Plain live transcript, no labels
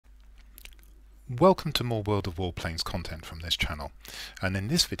Welcome to more World of Warplanes content from this channel, and in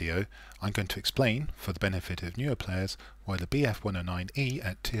this video I'm going to explain, for the benefit of newer players, why the Bf-109E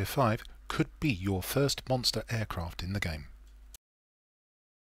at Tier 5 could be your first monster aircraft in the game.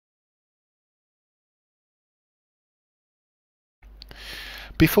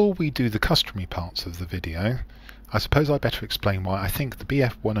 Before we do the customary parts of the video, I suppose I better explain why I think the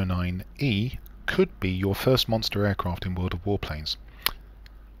Bf-109E could be your first monster aircraft in World of Warplanes.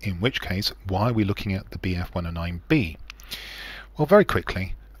 In which case, why are we looking at the Bf-109B? Well, very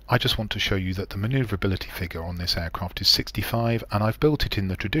quickly, I just want to show you that the manoeuvrability figure on this aircraft is 65, and I've built it in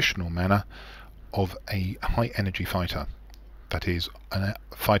the traditional manner of a high energy fighter. That is, a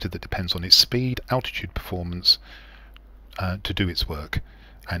fighter that depends on its speed, altitude performance to do its work,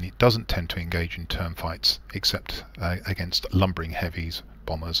 and it doesn't tend to engage in turn fights except against lumbering heavies,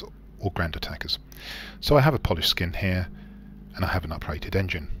 bombers or ground attackers. So I have a polished skin here, and I have an uprated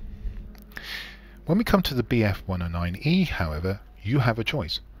engine. When we come to the Bf-109E, however, you have a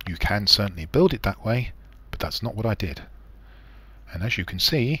choice. You can certainly build it that way, but that's not what I did. And as you can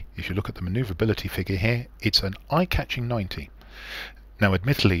see, if you look at the manoeuvrability figure here, it's an eye-catching 90. Now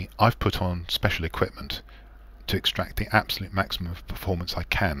admittedly, I've put on special equipment to extract the absolute maximum of performance I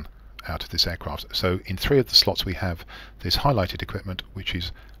can out of this aircraft. So in 3 of the slots we have this highlighted equipment, which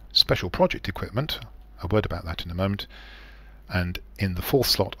is special project equipment. A word about that in a moment. And in the 4th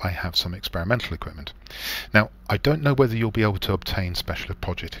slot I have some experimental equipment. Now, I don't know whether you'll be able to obtain special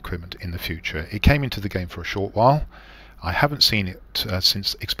project equipment in the future. It came into the game for a short while. I haven't seen it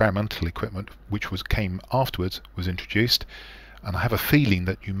since experimental equipment, which came afterwards, was introduced, and I have a feeling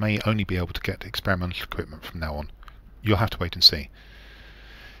that you may only be able to get experimental equipment from now on. You'll have to wait and see.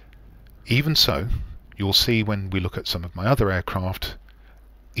 Even so, you'll see when we look at some of my other aircraft,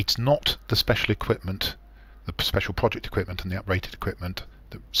 it's not the special equipment, the special project equipment and the uprated equipment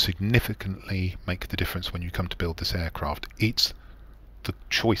that significantly make the difference when you come to build this aircraft. It's the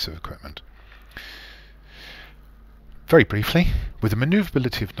choice of equipment. Very briefly, with a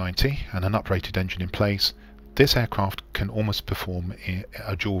manoeuvrability of 90 and an uprated engine in place, this aircraft can almost perform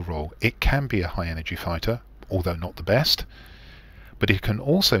a dual role. It can be a high energy fighter, although not the best, but it can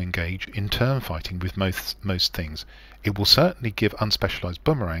also engage in turn fighting with most things. It will certainly give unspecialized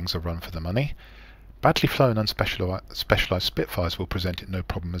boomerangs a run for the money. Badly flown unspecialized Spitfires will present it no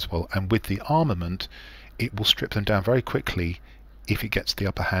problem as well, and with the armament it will strip them down very quickly if it gets the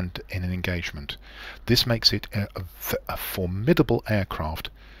upper hand in an engagement. This makes it a formidable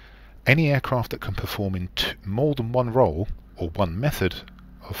aircraft. Any aircraft that can perform in more than one role or one method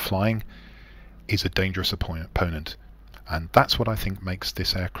of flying is a dangerous opponent, and that's what I think makes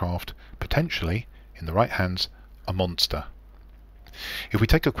this aircraft potentially, in the right hands, a monster. If we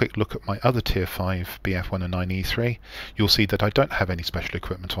take a quick look at my other Tier 5 Bf-109E3, you'll see that I don't have any special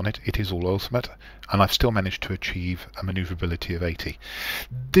equipment on it. It is all ultimate, and I've still managed to achieve a manoeuvrability of 80.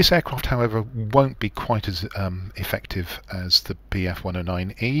 This aircraft, however, won't be quite as effective as the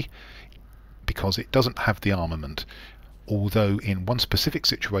Bf-109E because it doesn't have the armament. Although in one specific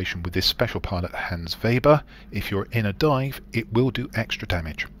situation with this special pilot Hans Weber, if you're in a dive, it will do extra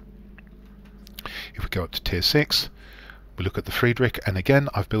damage. If we go up to Tier 6, we look at the Friedrich, and again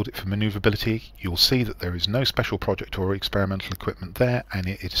I've built it for manoeuvrability. You'll see that there is no special project or experimental equipment there, and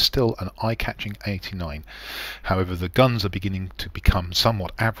it is still an eye-catching 89. However, the guns are beginning to become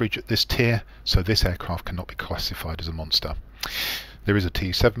somewhat average at this tier, so this aircraft cannot be classified as a monster. There is a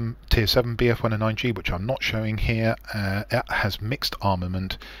Tier 7 Bf-109G, which I'm not showing here. It has mixed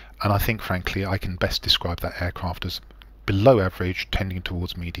armament, and I think frankly I can best describe that aircraft as below average, tending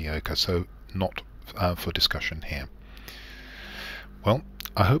towards mediocre, so not for discussion here. Well,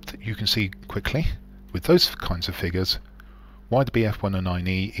 I hope that you can see quickly, with those kinds of figures, why the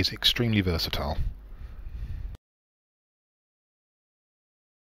Bf-109E is extremely versatile.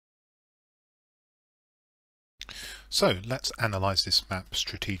 So let's analyse this map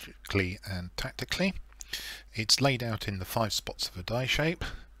strategically and tactically. It's laid out in the 5 spots of a die shape,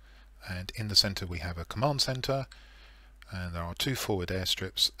 and in the centre we have a command centre, and there are 2 forward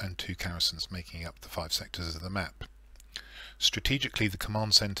airstrips and 2 garrisons making up the 5 sectors of the map. Strategically, the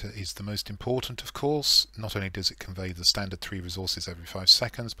command centre is the most important, of course. Not only does it convey the standard 3 resources every 5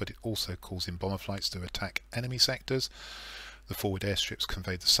 seconds, but it also calls in bomber flights to attack enemy sectors. The forward airstrips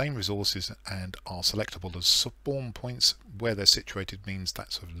convey the same resources and are selectable as spawn points. Where they're situated means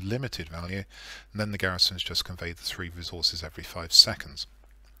that's of limited value, and then the garrisons just convey the 3 resources every 5 seconds.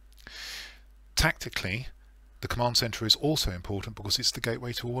 Tactically, the command centre is also important because it's the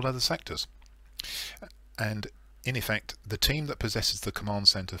gateway to all other sectors. And in effect, the team that possesses the command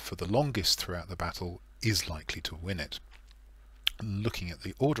centre for the longest throughout the battle is likely to win it. Looking at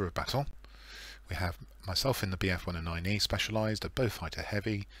the order of battle, We have myself in the BF-109E specialised, a Beaufighter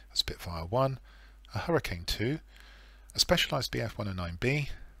Heavy, a Spitfire 1, a Hurricane 2, a specialised BF-109B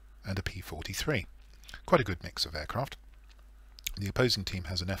and a P-43. Quite a good mix of aircraft. The opposing team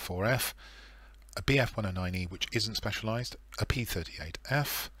has an F-4F, a BF-109E which isn't specialised, a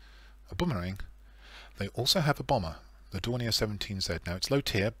P-38F, a Boomerang. They also have a bomber, the Dornier 17Z. Now it's low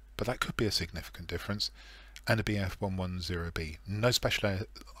tier, but that could be a significant difference, and a BF-110B. No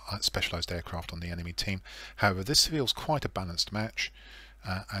specialised aircraft on the enemy team. However, this feels quite a balanced match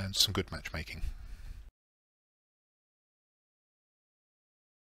and some good matchmaking.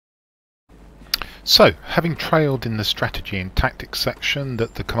 So, having trailed in the strategy and tactics section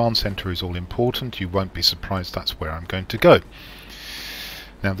that the command centre is all important, you won't be surprised that's where I'm going to go.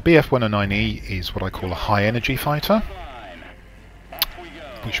 Now, the BF-109E is what I call a high energy fighter,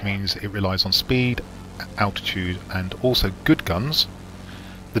 which means it relies on speed, altitude and also good guns.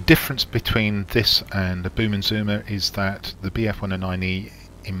 The difference between this and the boom and zoomer is that the BF-109E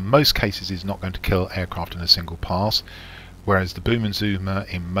in most cases is not going to kill aircraft in a single pass, whereas the boom and zoomer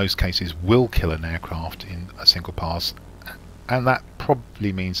in most cases will kill an aircraft in a single pass, and that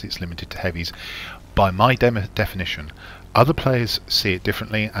probably means it's limited to heavies by my definition. Other players see it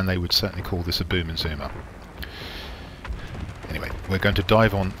differently and they would certainly call this a boom and zoomer. Anyway, we're going to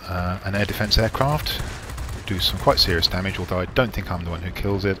dive on an air defence aircraft, do some quite serious damage, although I don't think I'm the one who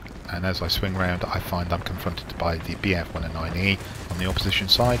kills it, and as I swing round I find I'm confronted by the BF-109E on the opposition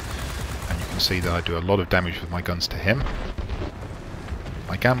side, and you can see that I do a lot of damage with my guns to him.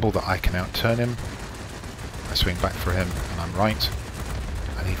 I gamble that I can outturn him, I swing back for him and I'm right,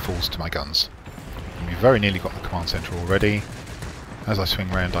 and he falls to my guns. And we very nearly got the command centre already. As I swing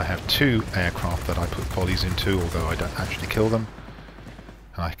round I have two aircraft that I put volleys into, although I don't actually kill them.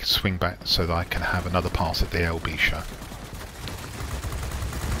 And I can swing back so that I can have another pass at the LB shot.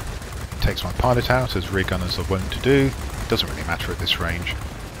 Takes my pilot out, as rear gunners are wont to do. Doesn't really matter at this range.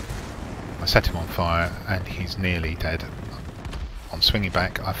 I set him on fire and he's nearly dead. On swinging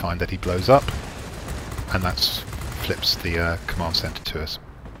back I find that he blows up, and that flips the command centre to us.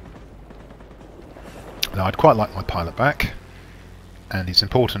 Now I'd quite like my pilot back, and it's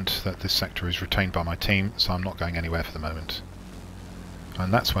important that this sector is retained by my team, so I'm not going anywhere for the moment.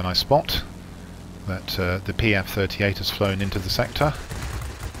 And that's when I spot that the PF-38 has flown into the sector.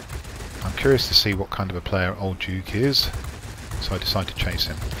 I'm curious to see what kind of a player Old Duke is, so I decide to chase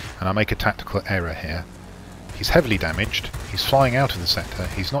him. And I make a tactical error here. He's heavily damaged, he's flying out of the sector,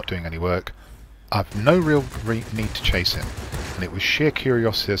 he's not doing any work. I've no real need to chase him, and it was sheer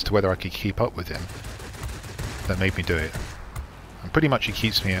curiosity as to whether I could keep up with him that made me do it. And pretty much he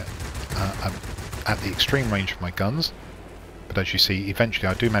keeps me at the extreme range of my guns, but as you see, eventually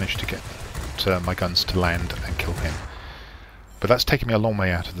I do manage to get my guns to land and kill him. But that's taken me a long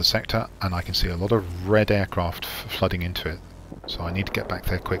way out of the sector, and I can see a lot of red aircraft flooding into it, so I need to get back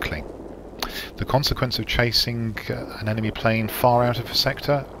there quickly. The consequence of chasing an enemy plane far out of a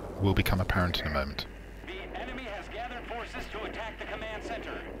sector will become apparent in a moment. The enemy has gathered forces to attack the command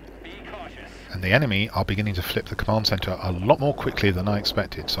center. Be cautious. And the enemy are beginning to flip the command centre a lot more quickly than I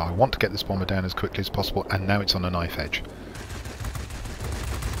expected, so I want to get this bomber down as quickly as possible, and now it's on a knife edge.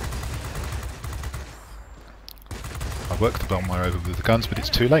 I work the bomber over with the guns, but it's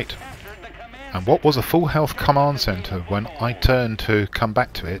too late. And what was a full health command centre when I turn to come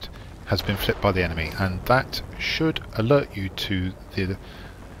back to it has been flipped by the enemy, and that should alert you to the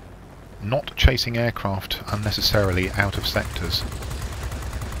not chasing aircraft unnecessarily out of sectors.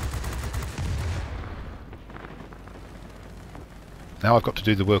 Now I've got to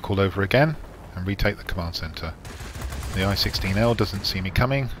do the work all over again and retake the command centre. The I-16L doesn't see me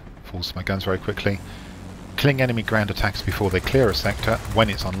coming, falls to my guns very quickly. Killing enemy ground attacks before they clear a sector when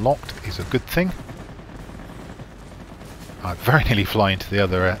it's unlocked is a good thing. I very nearly fly into the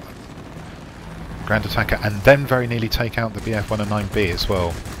other ground attacker and then very nearly take out the BF-109B as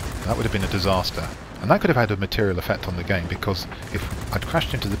well. That would have been a disaster, and that could have had a material effect on the game, because if I'd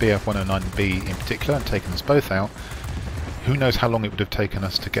crashed into the BF-109B in particular and taken us both out, who knows how long it would have taken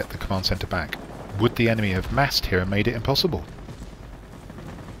us to get the command centre back. Would the enemy have massed here and made it impossible?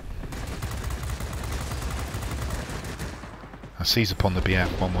 I seize upon the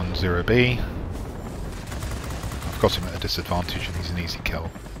BF-110B. I've got him at a disadvantage and he's an easy kill.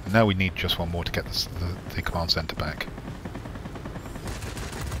 And now we need just one more to get the command centre back.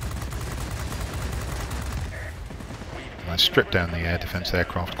 And I strip down the air defence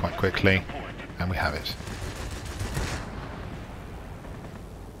aircraft quite quickly, and we have it.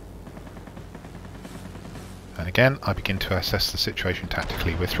 And again, I begin to assess the situation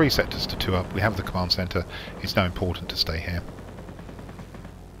tactically. We're 3 sectors to 2 up, we have the command centre, it's now important to stay here.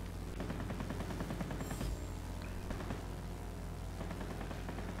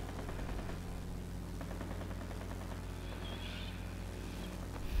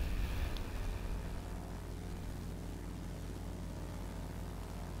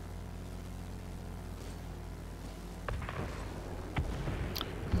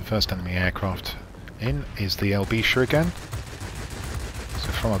 First enemy aircraft in is the LB again. So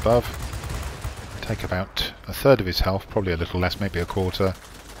from above, take about a third of his health, probably a little less, maybe a quarter.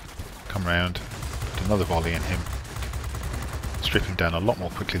 Come round, put another volley in him. Strip him down a lot more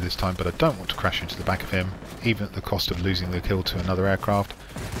quickly this time, but I don't want to crash into the back of him, even at the cost of losing the kill to another aircraft.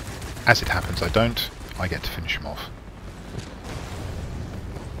 As it happens, I don't. I get to finish him off.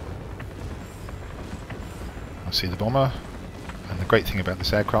 I see the bomber, and the great thing about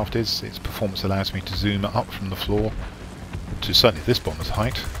this aircraft is its performance allows me to zoom up from the floor to certainly this bomber's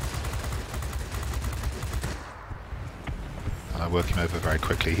height. And I work him over very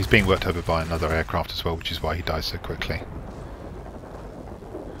quickly. He's being worked over by another aircraft as well, which is why he dies so quickly.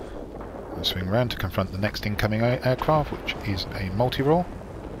 I swing round to confront the next incoming aircraft, which is a multi-role.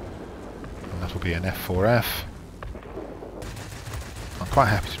 And that'll be an F4F. I'm quite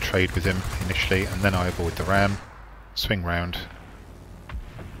happy to trade with him initially, and then I avoid the ram, swing round.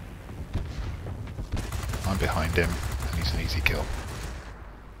 I'm behind him, and he's an easy kill.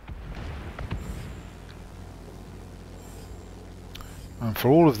 And for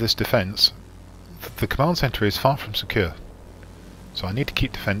all of this defence, the command centre is far from secure. So I need to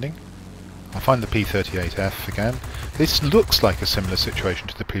keep defending. I find the P-38F again. This looks like a similar situation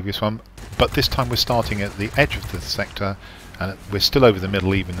to the previous one, but this time we're starting at the edge of the sector, and we're still over the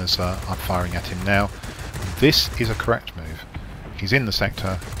middle even as I'm firing at him now. This is a correct move. He's in the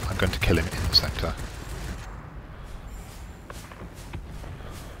sector, I'm going to kill him in the sector.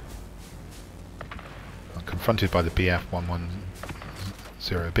 I'm confronted by the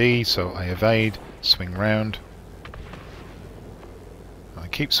BF-110B, so I evade, swing round. I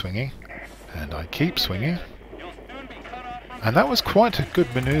keep swinging, and I keep swinging. And that was quite a good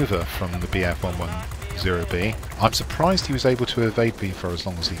manoeuvre from the BF-110B. I'm surprised he was able to evade me for as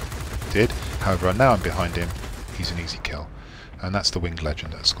long as he did. However, now I'm behind him. He's an easy kill. And that's the Winged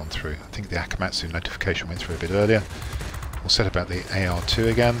Legend that's gone through. I think the Akamatsu notification went through a bit earlier. We'll set about the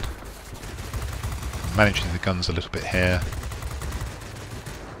AR-2 again. I'm managing the guns a little bit here.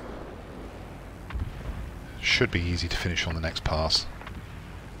 Should be easy to finish on the next pass.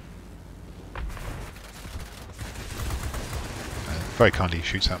 Very kindly he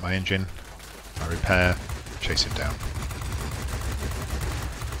shoots out my engine. I repair, chase him down.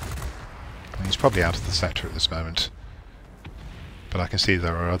 And he's probably out of the sector at this moment. But I can see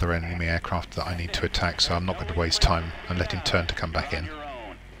there are other enemy aircraft that I need to attack, so I'm not going to waste time and let him turn to come back in.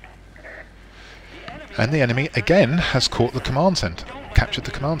 And the enemy again has caught the command centre, captured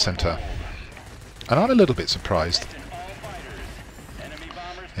the command centre. And I'm a little bit surprised.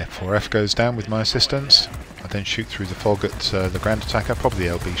 F4F goes down with my assistance. I then shoot through the fog at the ground attacker, probably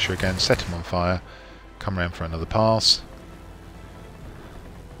the LB again, set him on fire, come round for another pass.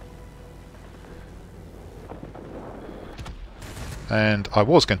 And I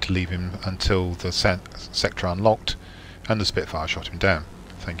was going to leave him until the sector unlocked and the Spitfire shot him down.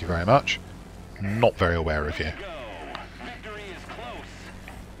 Thank you very much. Not very aware of you.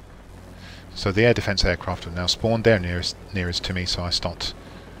 So the air defence aircraft have now spawned. They're nearest to me, so I start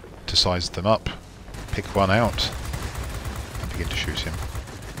to size them up, pick one out, and begin to shoot him.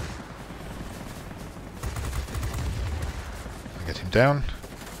 I get him down.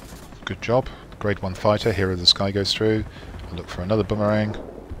 Good job. Grade 1 fighter, Hero of the Sky goes through. I look for another boomerang.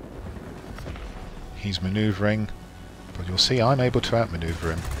 He's manoeuvring, but you'll see I'm able to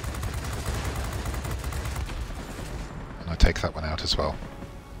outmanoeuvre him. And I take that one out as well.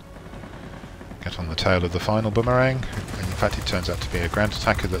 Get on the tail of the final boomerang, and in fact it turns out to be a ground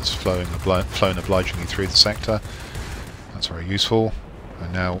attacker that's flown obligingly through the sector. That's very useful.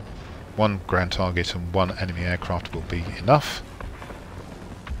 And now one ground target and one enemy aircraft will be enough.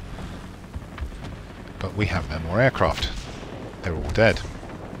 But we have no more aircraft. They're all dead.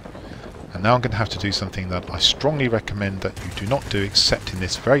 And now I'm going to have to do something that I strongly recommend that you do not do except in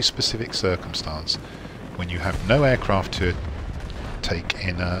this very specific circumstance. When you have no aircraft to take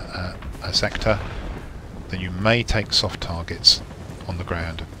in a sector, then you may take soft targets on the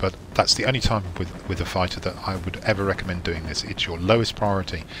ground, but that's the only time with a fighter that I would ever recommend doing this. It's your lowest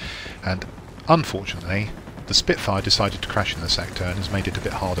priority, and unfortunately the Spitfire decided to crash in the sector and has made it a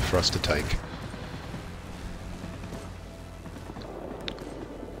bit harder for us to take.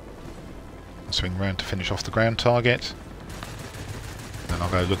 I'll swing round to finish off the ground target, then I'll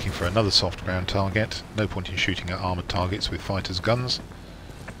go looking for another soft ground target. No point in shooting at armoured targets with fighters' guns.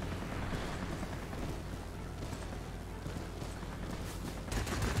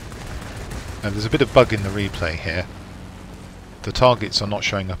 Now there's a bit of bug in the replay here. The targets are not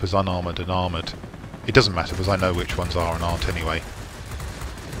showing up as unarmoured and armoured. It doesn't matter because I know which ones are and aren't anyway.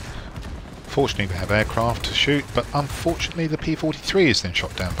 Fortunately we have aircraft to shoot, but unfortunately the P-43 is then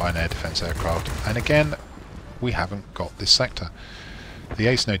shot down by an air defence aircraft, and again we haven't got this sector. The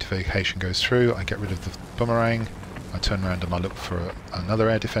ace notification goes through, I get rid of the boomerang, I turn around and I look for another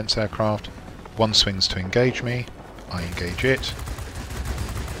air defence aircraft. One swings to engage me, I engage it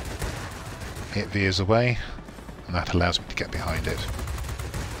veers away, and that allows me to get behind it.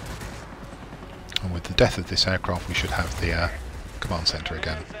 And with the death of this aircraft we should have the command centre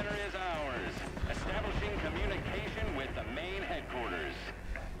again.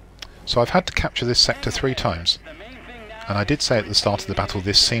 So I've had to capture this sector 3 times, and I did say at the start of the battle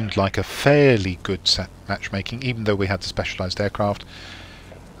this seemed like a fairly good matchmaking, even though we had the specialised aircraft,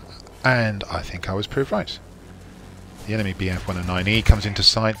 and I think I was proved right. The enemy BF-109E comes into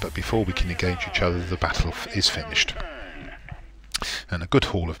sight, but before we can engage each other the battle is finished. And a good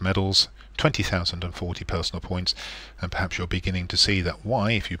haul of medals, 20,040 personal points, and perhaps you're beginning to see that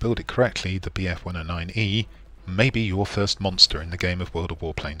why, if you build it correctly, the BF-109E may be your first monster in the game of World of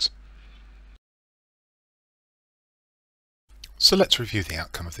Warplanes. So let's review the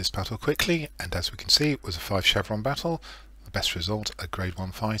outcome of this battle quickly, and as we can see it was a 5 chevron battle. The best result, a grade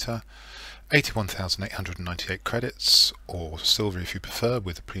 1 fighter, 81,898 credits, or silver if you prefer,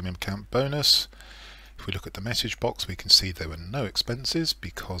 with a premium count bonus. If we look at the message box we can see there were no expenses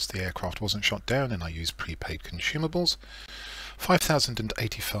because the aircraft wasn't shot down and I used prepaid consumables.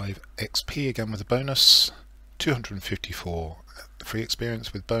 5,085 XP again with a bonus, 254 free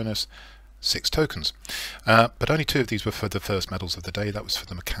experience with bonus, 6 tokens. But only 2 of these were for the first medals of the day. That was for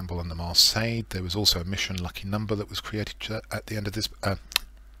the McCampbell and the Marseille. There was also a mission lucky number that was created at the end of this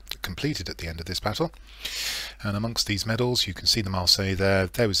completed at the end of this battle, and amongst these medals you can see the Marseille there.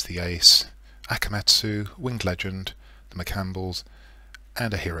 There was the Ace, Akamatsu, Winged Legend, the McCampbells,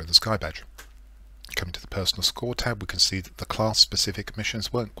 and a Hero of the Sky badge. Coming to the personal score tab we can see that the class specific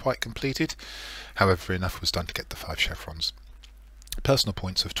missions weren't quite completed, however enough was done to get the 5 chevrons. Personal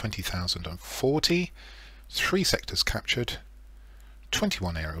points of 20,040, 3 sectors captured,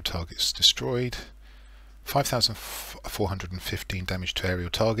 21 aerial targets destroyed, 5,415 damage to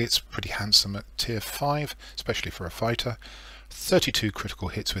aerial targets, pretty handsome at tier 5, especially for a fighter, 32 critical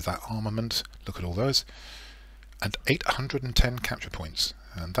hits with that armament, look at all those, and 810 capture points,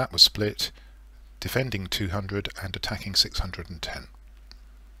 and that was split defending 200 and attacking 610.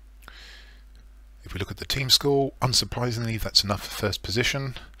 If we look at the team score, unsurprisingly that's enough for first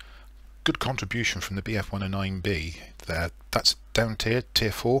position. Good contribution from the BF-109B there, that's down tier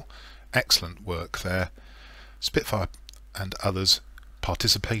 4, excellent work there. Spitfire and others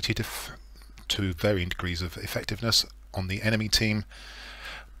participated to varying degrees of effectiveness on the enemy team.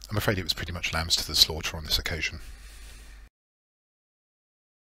 I'm afraid it was pretty much lambs to the slaughter on this occasion.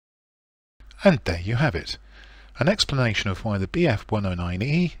 And there you have it, an explanation of why the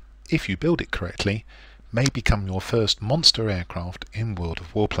BF-109E, if you build it correctly, may become your first monster aircraft in World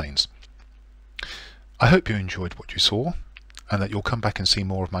of Warplanes. I hope you enjoyed what you saw, and that you'll come back and see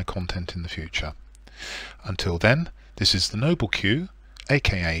more of my content in the future. Until then, this is the Noble Q,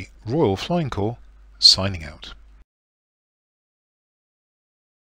 aka Royal Flying Corps, signing out.